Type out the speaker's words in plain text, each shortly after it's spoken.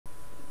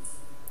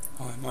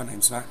My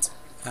name's Matt,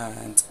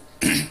 and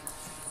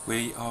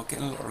we are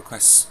getting a lot of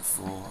requests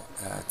for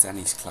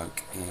Dany's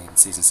cloak in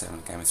Season 7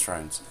 of Game of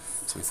Thrones,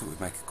 so we thought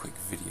we'd make a quick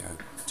video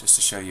just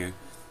to show you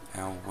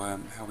how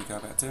we go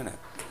about doing it.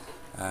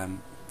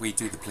 We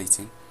do the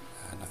pleating,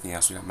 nothing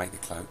else, we don't make the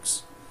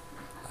cloaks,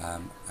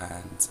 and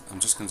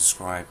I'm just going to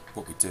describe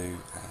what we do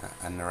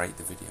and narrate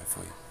the video for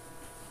you.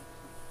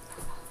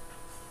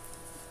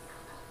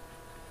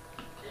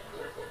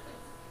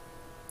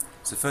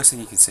 So the first thing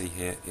you can see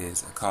here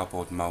is a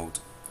cardboard mould,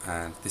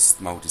 and this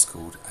mould is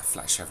called a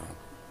flat chevron.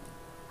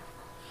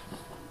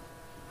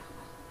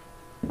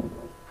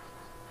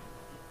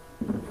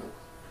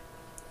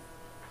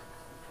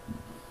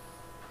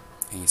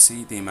 And you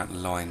see the amount of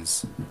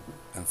lines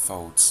and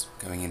folds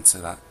going into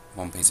that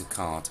one piece of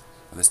card.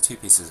 Well, there's two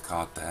pieces of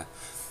card there,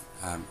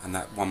 and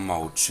that one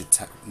mould should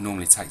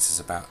normally takes us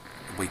about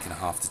a week and a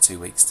half to 2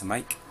 weeks to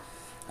make.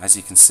 As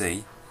you can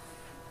see,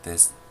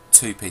 there's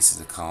two pieces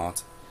of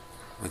card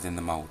within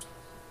the mould,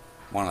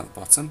 one at the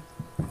bottom,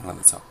 one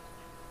at the top.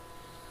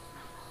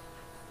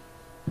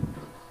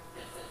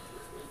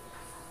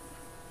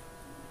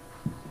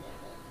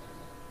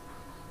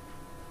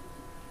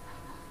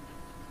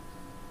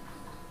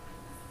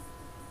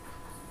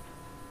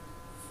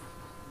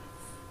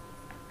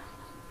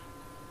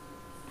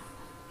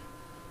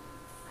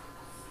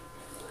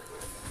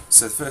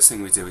 So the first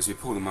thing we do is we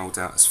pull the mould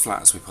out as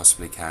flat as we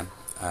possibly can,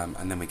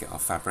 and then we get our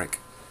fabric.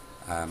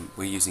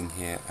 We're using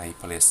here a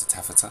polyester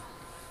taffeta.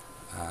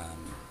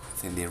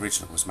 I think the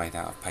original was made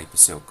out of paper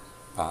silk,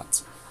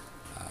 but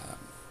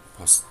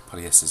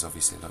polyester is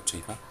obviously a lot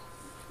cheaper.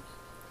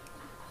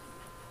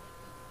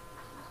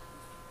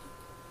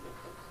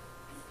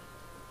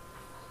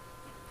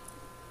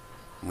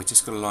 And we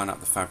just got to line up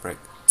the fabric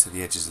to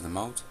the edges of the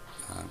mould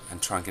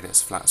and try and get it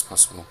as flat as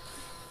possible.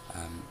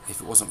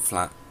 If it wasn't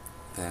flat,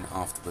 then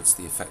afterwards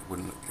the effect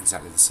wouldn't look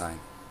exactly the same.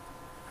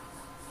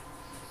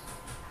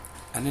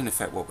 And in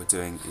effect what we're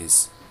doing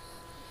is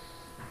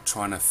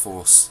trying to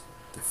force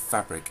the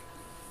fabric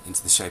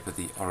into the shape of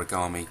the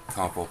origami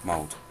cardboard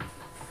mould.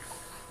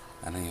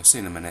 And then you'll see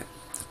in a minute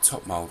the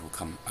top mould will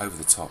come over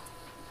the top.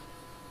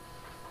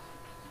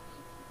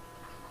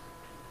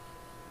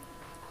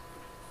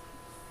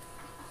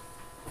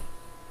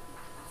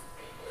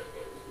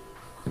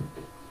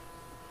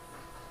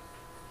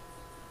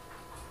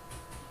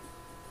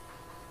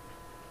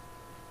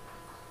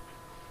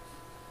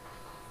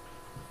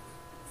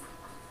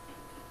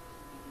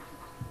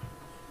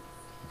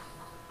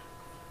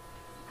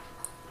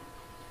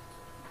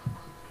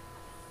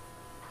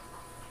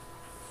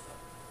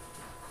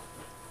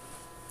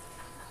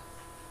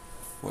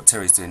 What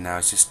Terry's doing now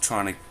is just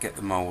trying to get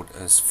the mould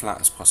as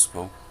flat as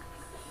possible,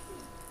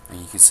 and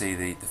you can see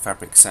the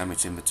fabric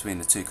sandwiched in between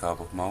the two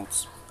cardboard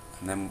moulds,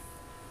 and then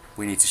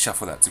we need to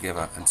shuffle that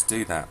together, and to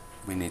do that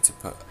we need to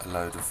put a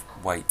load of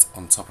weight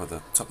on top of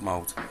the top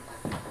mould,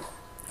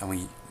 and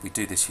we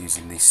do this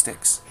using these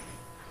sticks.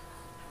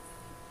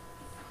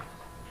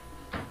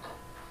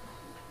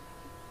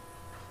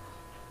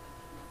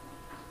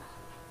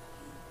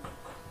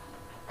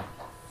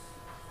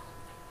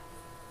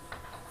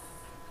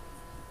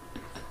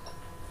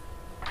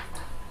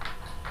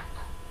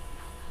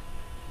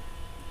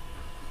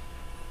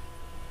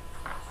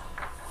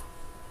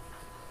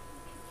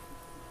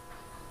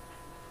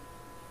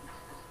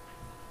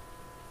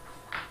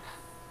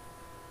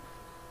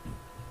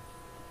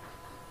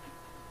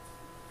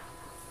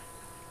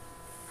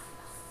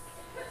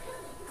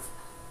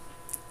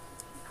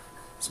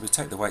 So we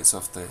take the weights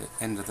off the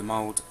end of the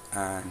mould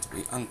and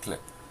we unclip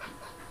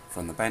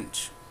from the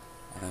bench,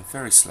 and then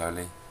very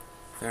slowly,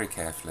 very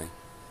carefully,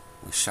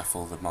 we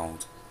shuffle the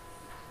mould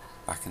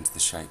back into the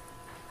shape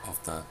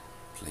of the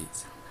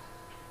pleat.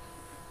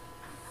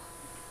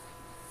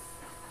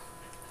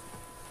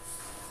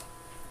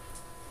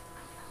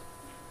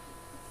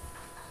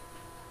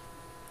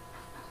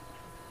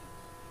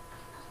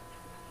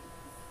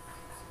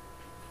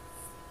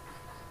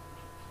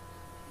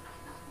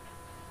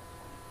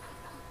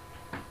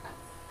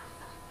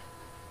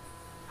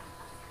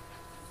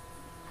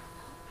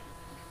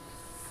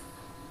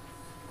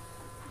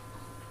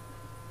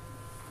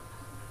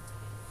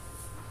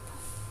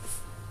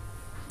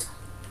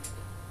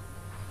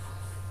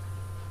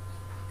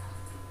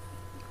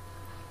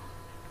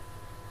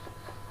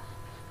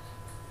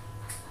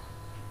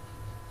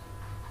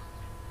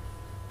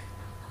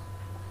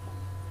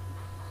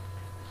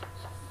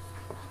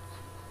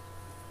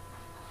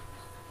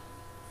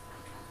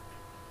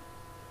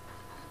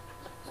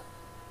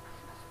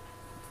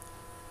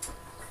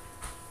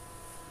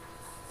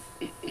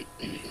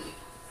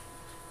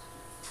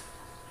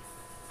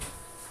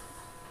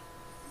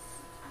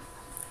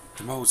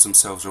 The moulds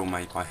themselves are all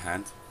made by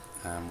hand.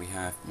 We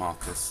have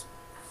markers,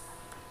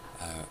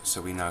 so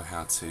we know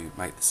how to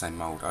make the same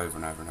mould over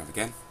and over and over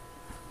again.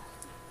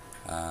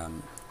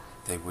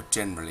 They would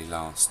generally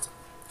last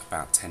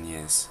about 10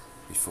 years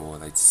before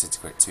they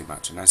disintegrate too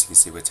much, and as you can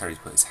see where Terry's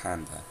put his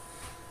hand there,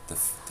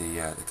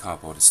 the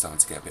cardboard is starting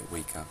to get a bit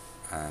weaker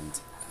and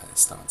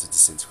it's starting to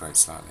disintegrate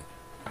slightly.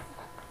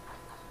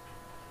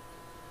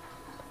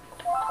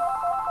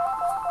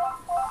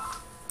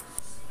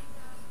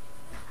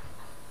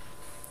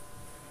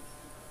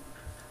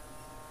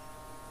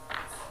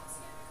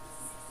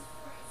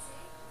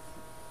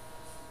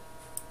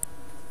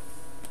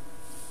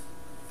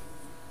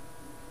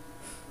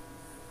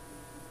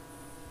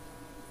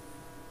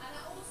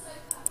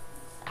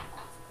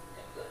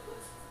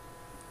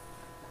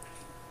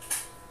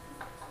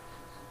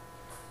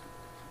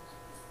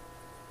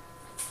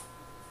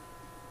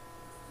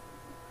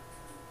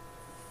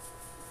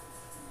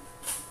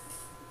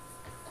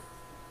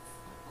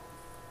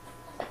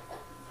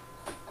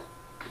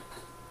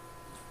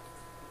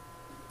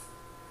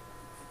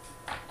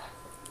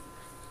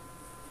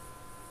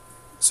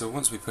 So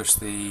once we push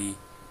the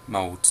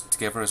mould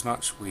together as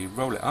much, we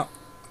roll it up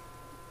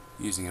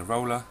using a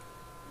roller,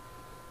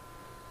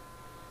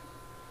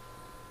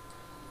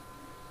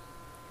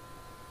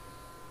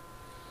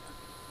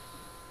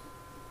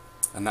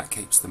 and that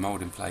keeps the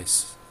mould in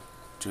place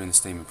during the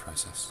steaming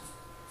process.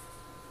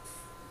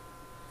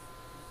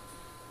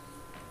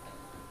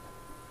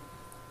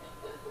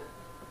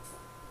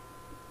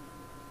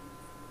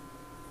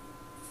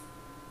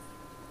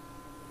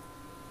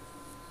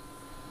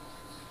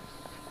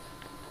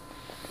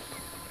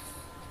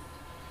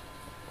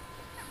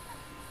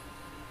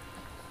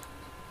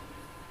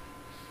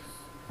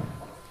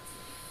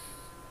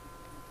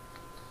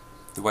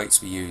 The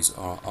weights we use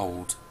are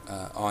old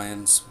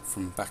irons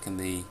from back in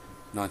the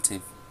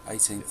 19th,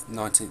 18th,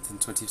 19th and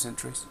 20th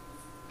centuries.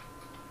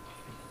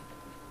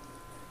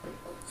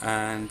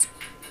 And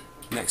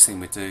next thing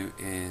we do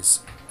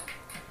is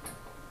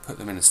put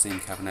them in a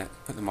steam cabinet,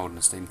 put the mould in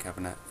a steam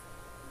cabinet,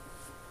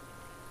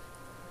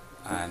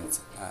 and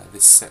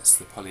this sets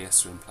the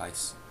polyester in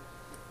place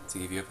to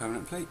give you a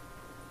permanent pleat.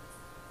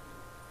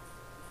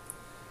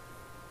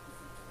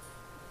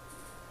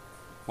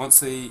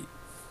 Once the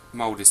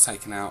mould is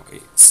taken out,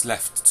 it's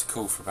left to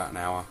cool for about an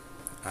hour,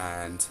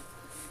 and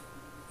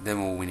then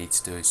all we need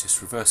to do is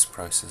just reverse the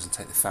process and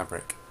take the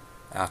fabric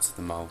out of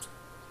the mould.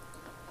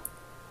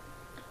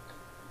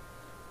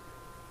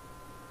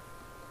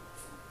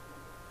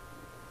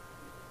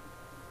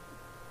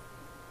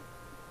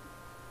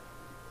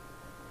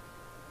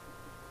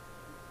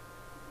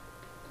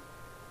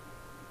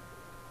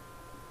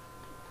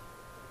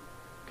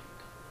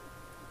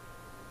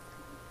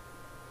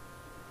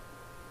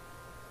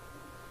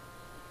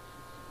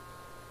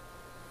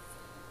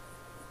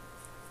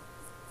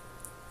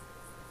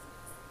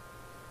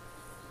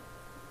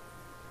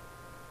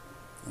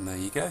 And there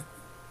you go.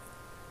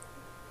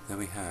 There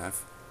we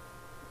have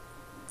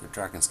the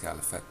dragon scale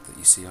effect that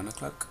you see on a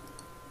cloak.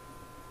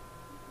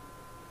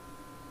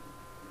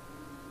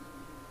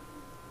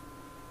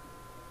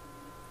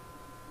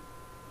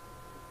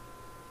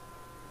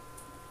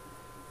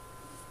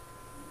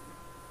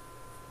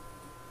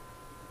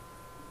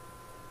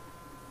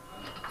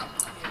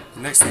 The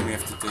next thing we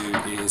have to do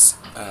is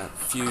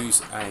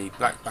fuse a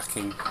black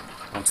backing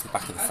onto the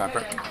back of the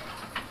fabric.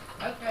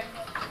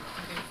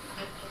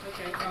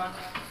 Okay, go on.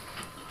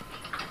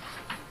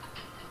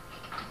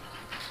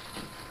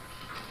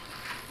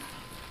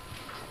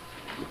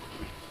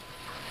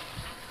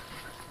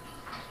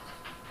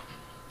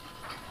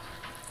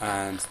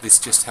 And this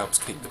just helps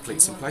keep the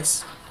pleats in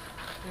place.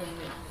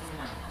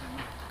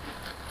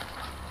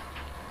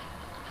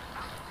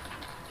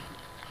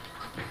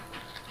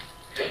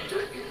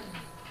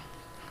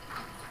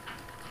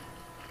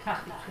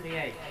 Cut it to the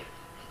edge.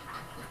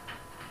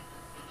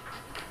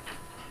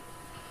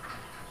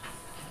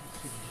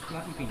 Just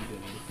like you've been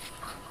doing.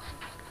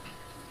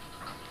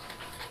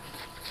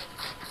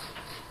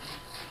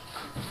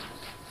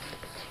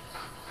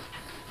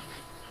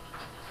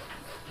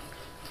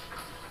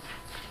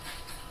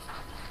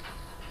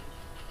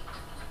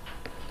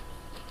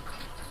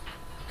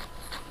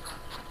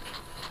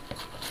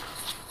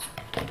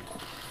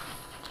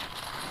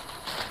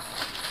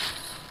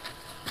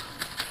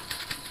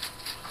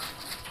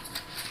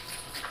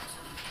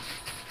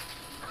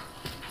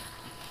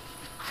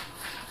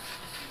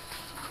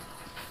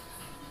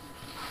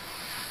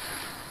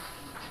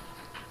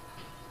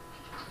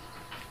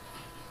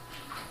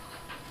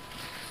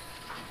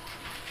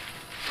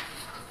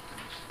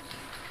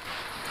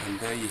 And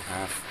there you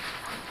have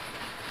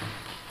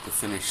the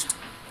finished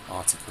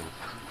article.